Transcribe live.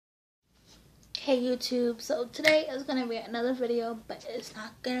Hey YouTube, so today is going to be another video, but it's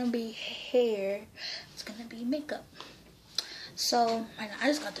not going to be hair, it's going to be makeup. So, right now I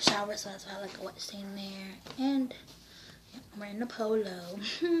just got the shower, so that's why I like a wet stain there, and yeah, I'm wearing a polo.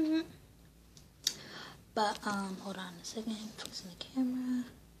 But, hold on a second, fixing the camera.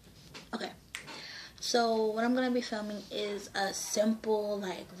 Okay, so what I'm going to be filming is a simple,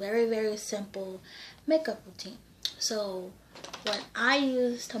 like very, very simple makeup routine. So, what I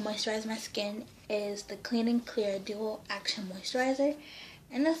use to moisturize my skin is the Clean and Clear Dual Action Moisturizer.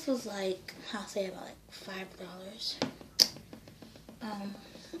 And this was like, I'll say about like $5.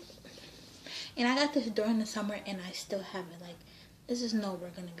 And I got this during the summer and I still have it. Like, this is nowhere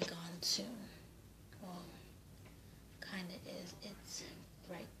going to be gone soon. Well, kind of is. It's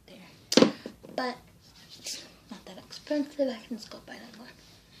right there. But, it's not that expensive. I can just go buy that one.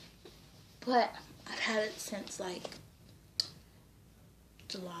 But, I've had it since like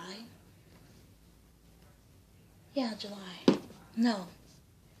July. Yeah, July. No.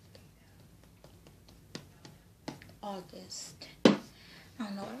 August. I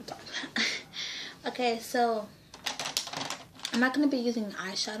don't know what I'm talking about. Okay, so I'm not going to be using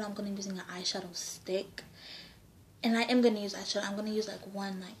eyeshadow. I'm going to be using an eyeshadow stick. And I am going to use eyeshadow. I'm going to use like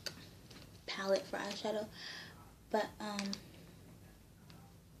one like palette for eyeshadow. But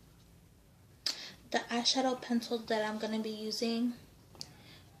the eyeshadow pencil that I'm going to be using,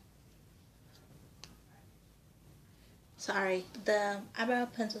 the eyebrow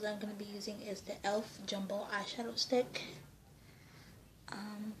pencil that I'm going to be using is the e.l.f. Jumbo Eyeshadow Stick.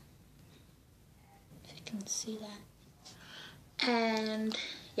 If you can see that. And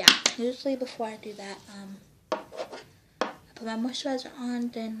yeah, usually before I do that, I put my moisturizer on,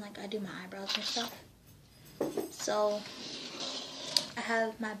 then like I do my eyebrows and stuff. So I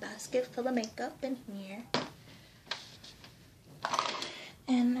have my basket full of makeup in here.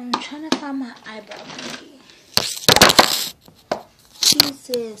 And I'm trying to find my eyebrow thingy.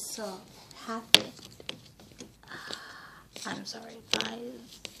 Jesus, so happened. I'm sorry,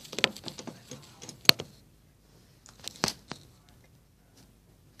 guys.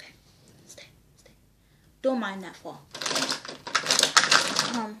 Okay, stay. Don't mind that fall. I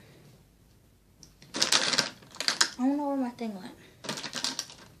don't know where my thing went.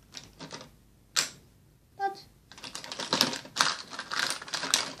 What?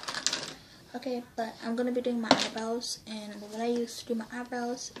 Okay, but I'm gonna be doing my eyebrows, and what I use to do my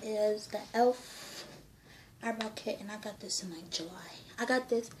eyebrows is the e.l.f. eyebrow kit, and I got this in like July. I got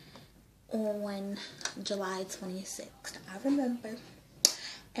this on July 26th. I remember,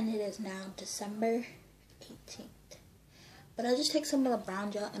 and it is now December 18th. But I just take some of the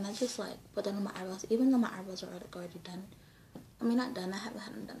brown gel and I just like put that on my eyebrows, even though my eyebrows are already done. I mean, not done. I haven't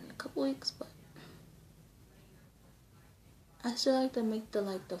had them done in a couple weeks, but I still like to make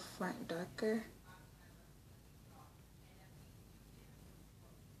the front darker.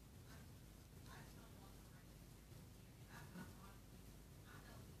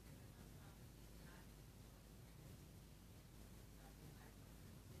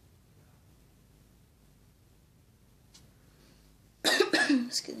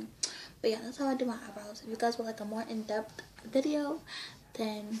 Excuse me. But yeah, that's how I do my eyebrows. If you guys would like a more in-depth video,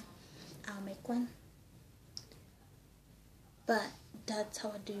 then I'll make one. But that's how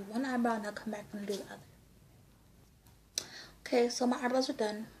I do one eyebrow, and I'll come back and do the other. Okay, so my eyebrows are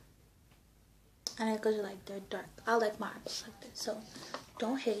done. And it goes like they're dark. I like my eyebrows like this. So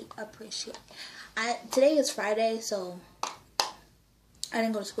don't hate, appreciate. Today is Friday, so I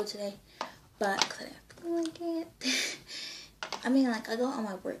didn't go to school today. But cause I didn't feel like it. I mean, like, I got all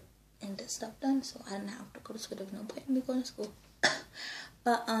my work and this stuff done, so I didn't have to go to school. There was no point in me going to school.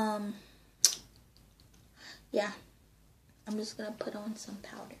 But, yeah. I'm just gonna put on some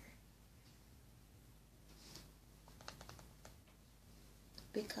powder.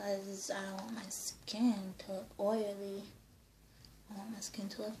 Because I don't want my skin to look oily. I want my skin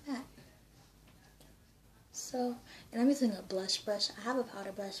to look matte. So, and I'm using a blush brush. I have a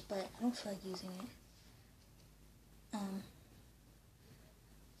powder brush, but I don't feel like using it.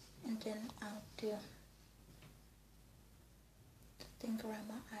 And then I'll do the thing around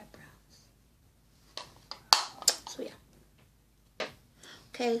my eyebrows. So yeah.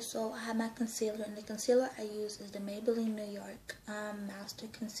 Okay, so I have my concealer, and the concealer I use is the Maybelline New York Master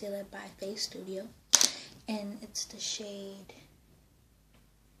Concealer by Face Studio. And it's the shade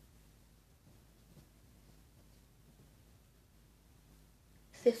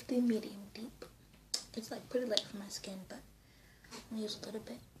 $50 Medium Deep. It's like pretty light for my skin, but I'm gonna use a little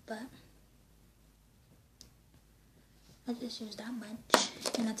bit. But I just use that much,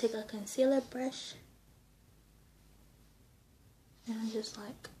 and I take a concealer brush and I just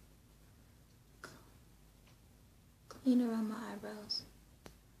like in around my eyebrows.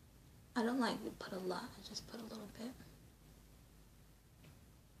 I don't like to put a lot, I just put a little bit.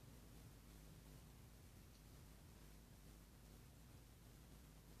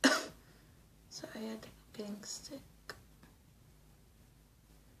 Sorry, I think I'm getting sick.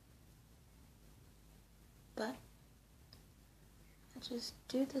 But I just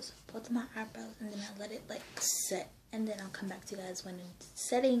do this with both of my eyebrows and then I let it like set, and then I'll come back to you guys when it's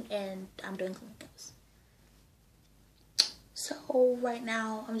setting and I'm doing something else. So right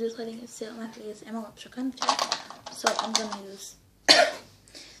now I'm just letting it sit on my face and my lips are kind of chapped. So I'm gonna use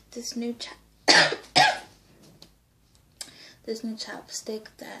this new chapstick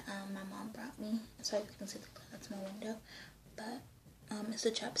that my mom brought me. Sorry if you can see the clouds in my window, but it's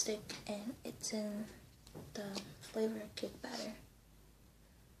a chapstick and it's in the flavor cake batter.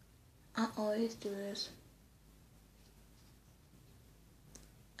 I always do this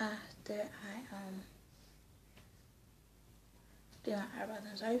after I do my eyebrows.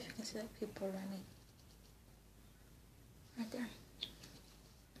 I'm sorry if you can see like people running right there.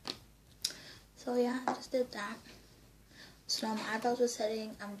 So yeah, I just did that. So now my eyebrows are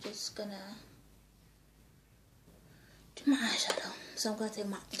setting. I'm just gonna do my eyeshadow. So I'm gonna take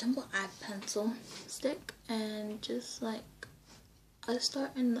my jumbo eye pencil stick and just like I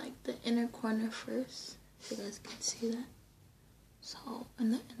start in like the inner corner first, if you guys can see that. So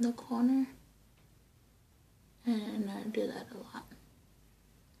in the corner, and I do that a lot.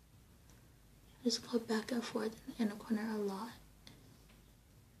 Just go back and forth in the inner corner a lot.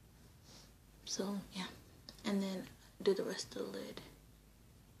 So yeah, and then do the rest of the lid.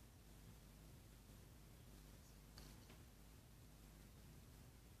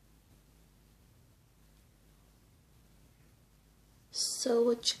 So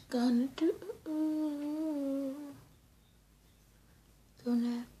what you gonna do? Doing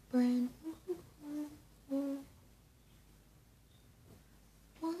that brand new.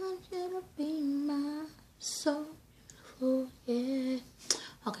 Want you to be my so beautiful, yeah.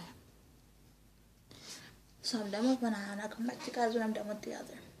 Okay. So I'm done with one eye and I'll come back to you guys when I'm done with the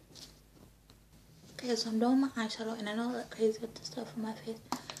other. Okay, so I'm done with my eyeshadow and I know I look crazy with the stuff on my face.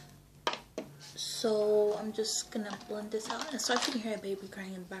 So I'm just gonna blend this out. And sorry if you can hear a baby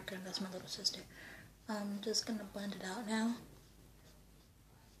crying in the background, that's my little sister. I'm just gonna blend it out now.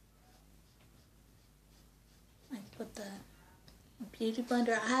 Like with the beauty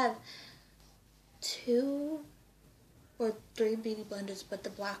blender. I have 2 or 3 beauty blenders, but the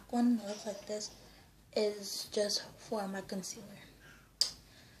black one that looks like this is just for my concealer.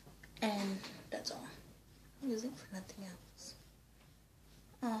 And that's all. I'm using it for nothing else.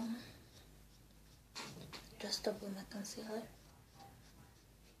 Just to blend my concealer.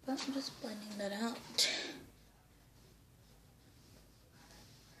 But I'm just blending that out.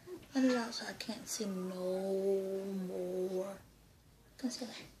 Blend it out so I can't see no more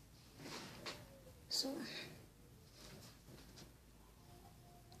concealer. So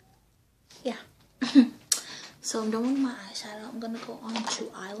yeah. So I'm done with my eyeshadow. I'm gonna go on to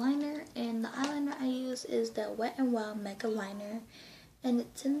eyeliner, and the eyeliner I use is the Wet n Wild Mega Liner, and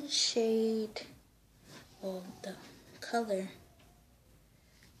it's in the shade, well, the color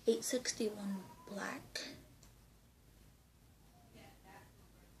 861 Black.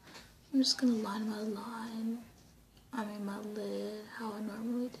 I'm just gonna line my my lid how I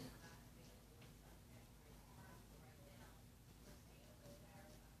normally do.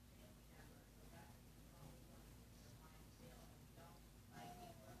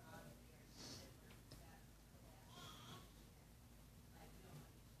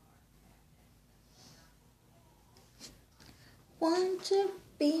 Want to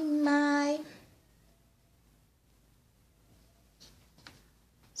be my,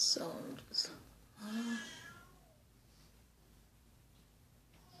 so just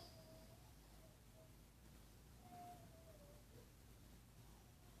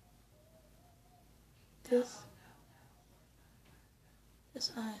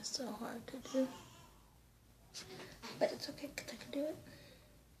this eye is so hard to do, but it's okay because I can do it.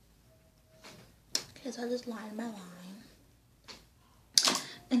 Okay, so I just line my line.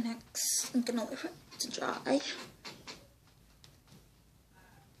 And next, I'm gonna wait for it to dry.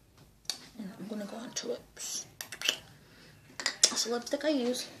 And I'm gonna go on to lips. That's the lipstick I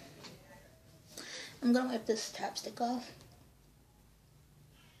use. I'm gonna wipe this chapstick off.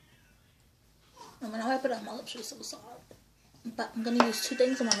 And when I wipe it off, my lips are so soft. But I'm gonna use 2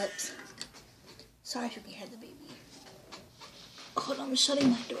 things on my lips. Sorry if you can hear the baby. Hold on, I'm shutting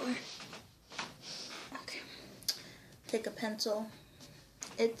my door. Okay. Take a pencil.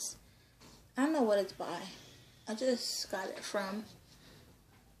 It's, I don't know what it's by. I just got it from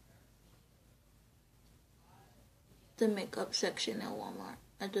the makeup section at Walmart.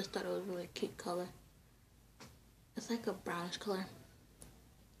 I just thought it was a really cute color. It's like a brownish color.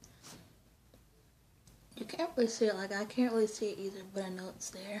 You can't really see it, like I can't really see it either, but I know it's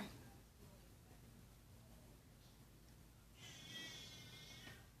there.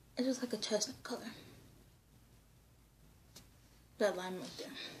 It's just like a chestnut color. That line right there.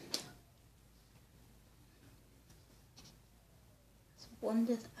 So blend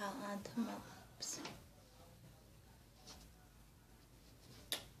this out onto my lips.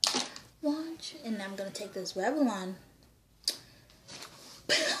 And I'm gonna take this Revlon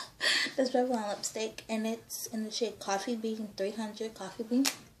lipstick, and it's in the shade Coffee Bean 300 Coffee Bean.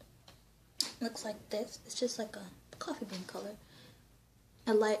 Looks like this. It's just like a coffee bean color,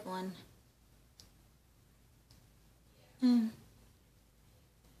 a light one. And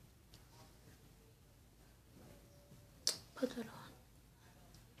put that on.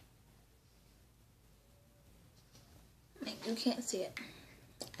 Like, you can't see it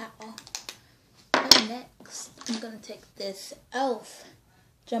at all. But next, I'm gonna take this e.l.f.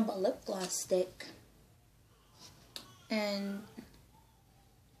 Jumbo Lip Gloss stick and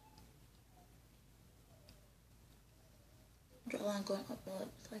draw a line going up the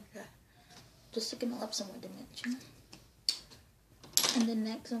lips like that, just to give my lips some more dimension. And then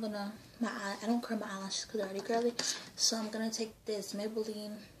next, I'm gonna I don't curl my eyelashes because they're already curly, so I'm gonna take this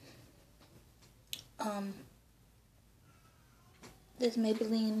Maybelline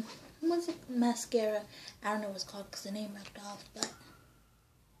what's it, mascara. I don't know what it's called because the name ripped off, but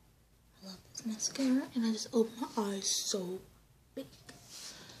I love this mascara. And I just open my eyes so big,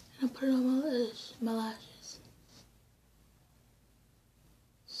 and I put it on my lashes.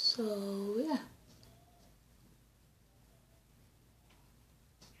 So yeah.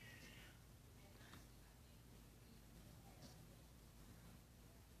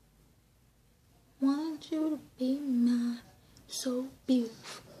 Want you to be mine, so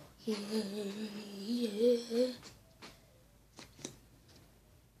beautiful, yeah, yeah.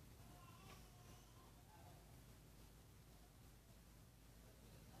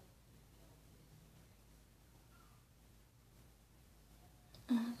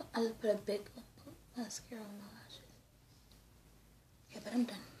 I just put a big mascara on my lashes. Yeah, but I'm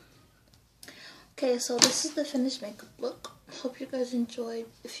done. Okay, so this is the finished makeup look. Hope you guys enjoyed.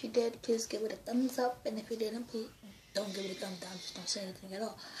 If you did, please give it a thumbs up. And if you didn't, please don't give it a thumbs down. Just don't say anything at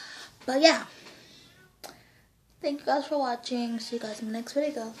all. But yeah. Thank you guys for watching. See you guys in the next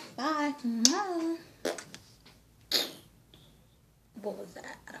video. Bye. What was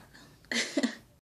that?